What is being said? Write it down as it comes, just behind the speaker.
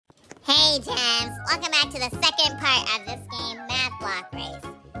Hey Gems, welcome back to the second part of this game, Math Block Race.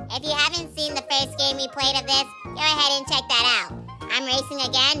 If you haven't seen the first game we played of this, go ahead and check that out. I'm racing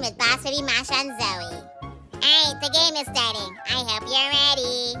again with Boss Baby, Masha, and Zoe. Alright, the game is starting. I hope you're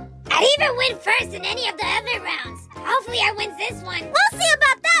ready. I'd even win first in any of the other rounds. Hopefully I win this one. We'll see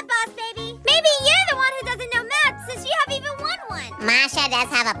about that, Boss Baby. Maybe you're the one who doesn't know math since you have even won one. Masha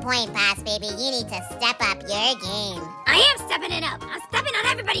does have a point, Boss Baby. You need to step up your game. I am stepping it up. I'm stepping on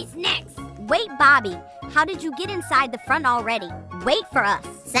everybody's necks. Wait, Bobby. How did you get inside the front already? Wait for us.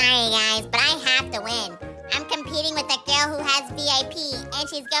 Sorry, guys, but I have to win. I'm competing with a girl who has VIP, and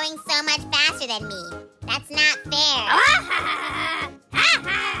she's going so much faster than me. That's not fair.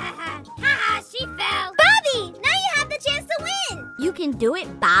 She fell. Bobby, now you have the chance to win. You can do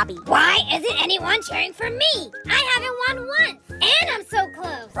it, Bobby. Why isn't anyone cheering for me? I haven't won once, and I'm so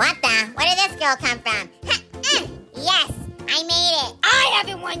close. What the? Where did this girl come from? Yes, I made it. I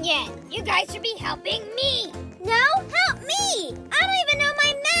haven't won yet. You guys should be helping me. No, help me. I don't even know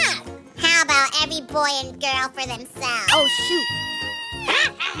my math. How about every boy and girl for themselves? Oh, shoot.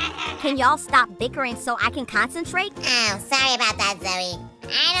 Can y'all stop bickering so I can concentrate? Oh, sorry about that, Zoe.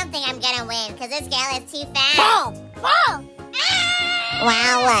 I don't think I'm gonna win, because this girl is too fast. Fall! Fall!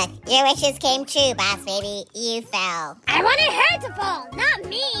 Well, look, your wishes came true, Boss Baby. You fell. I wanted her to fall, not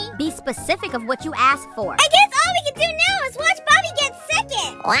me. Be specific of what you asked for. I guess all we can do now is watch Bobby get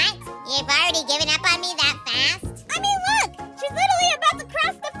second. What? You've already given up on me that fast? I mean, look, she's literally about to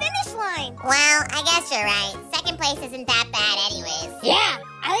cross the finish line. Well, I guess you're right. Second place isn't that bad anyways. Yeah,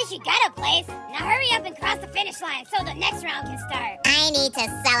 at least you got a place. Now hurry up and cross the finish line so the next round can start. I need to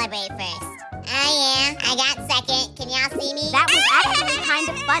celebrate first. Oh yeah, I got second. Can y'all see me? That was actually kind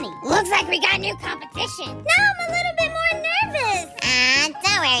of funny. Looks like we got new competition. Now I'm a little bit more nervous.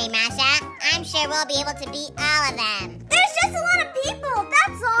 Don't worry, Masha. I'm sure we'll be able to beat all of them. There's just a lot of people,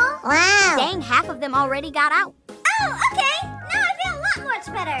 that's all. Wow. Dang, half of them already got out. Oh, okay. Now I feel a lot much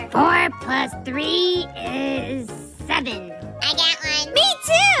better. 4 plus 3 is 7. I got one. Me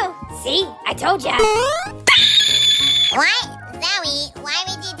too. See? I told ya. What? Zoe, why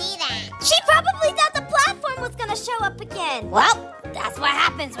would you do that? She probably thought the platform was gonna show up again. Well, that's what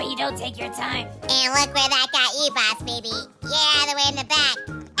happens when you don't take your time. And look where that got you, Boss Baby. You're all the way in the back.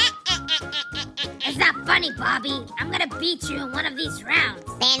 It's not funny, Bobby. I'm gonna beat you in one of these rounds.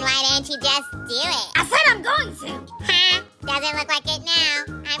 Then why don't you just do it? I said I'm going to. Huh? Doesn't look like it now.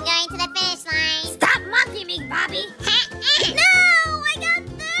 I'm going to the finish line. Stop mocking me, Bobby. No, I got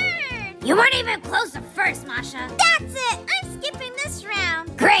third. You weren't even close to first, Masha. That's it. I'm skipping this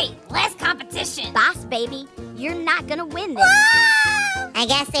round. Great, less competition. Boss Baby, you're not gonna win this. Whoa! I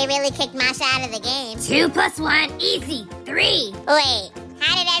guess they really kicked Masha out of the game. 2 plus 1, easy. 3. Wait,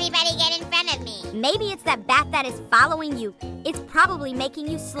 how did everybody get in front of me? Maybe it's that bat that is following you. It's probably making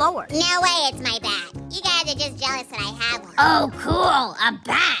you slower. No way it's my bat. You guys are just jealous that I have one. Oh, cool, a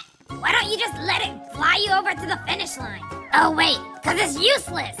bat. Why don't you just let it fly you over to the finish line? Oh, wait, because it's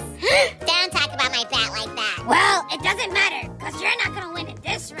useless. Don't talk about my bat like that. Well, it doesn't matter, because you're not going to win in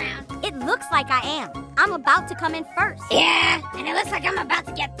this round. It looks like I am. I'm about to come in first. Yeah, and it looks like I'm about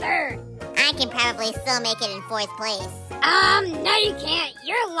to get third. I can probably still make it in 4th place. No you can't.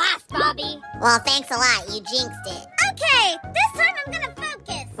 You're last, Bobby. Well, thanks a lot. You jinxed it. Okay, this time I'm gonna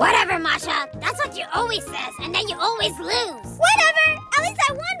focus. Whatever, Masha. That's what you always says, and then you always lose. Whatever. At least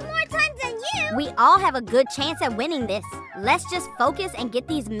I won more times than you. We all have a good chance at winning this. Let's just focus and get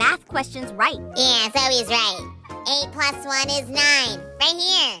these math questions right. Yeah, Zoe's right. 8 plus 1 is 9. Right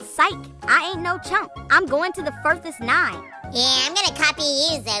here. Psych, I ain't no chump. I'm going to the furthest 9. Yeah, I'm gonna copy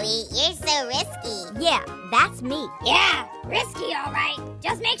you, Zoe. You're so risky. Yeah, that's me. Yeah, risky, all right.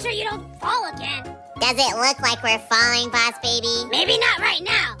 Just make sure you don't fall again. Does it look like we're falling, Boss Baby? Maybe not right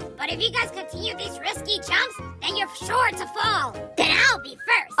now, but if you guys continue these risky jumps, then you're sure to fall. Then I'll be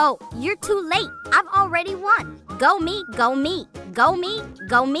first. Oh, you're too late. I've already won. Go me, go me. Go me,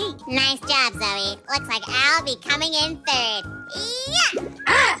 go me. Nice job, Zoe. Looks like I'll be coming in 3rd.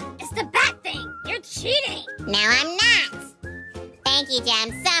 Yeah! It's the bat thing. You're cheating. No, I'm not. Thank you,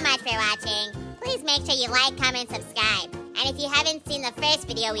 Gems, so much for watching. Please make sure you like, comment, subscribe. And if you haven't seen the first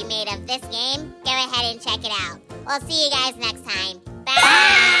video we made of this game, go ahead and check it out. We'll see you guys next time.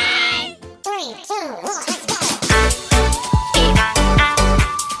 Bye! 3, 2, 1, let's go.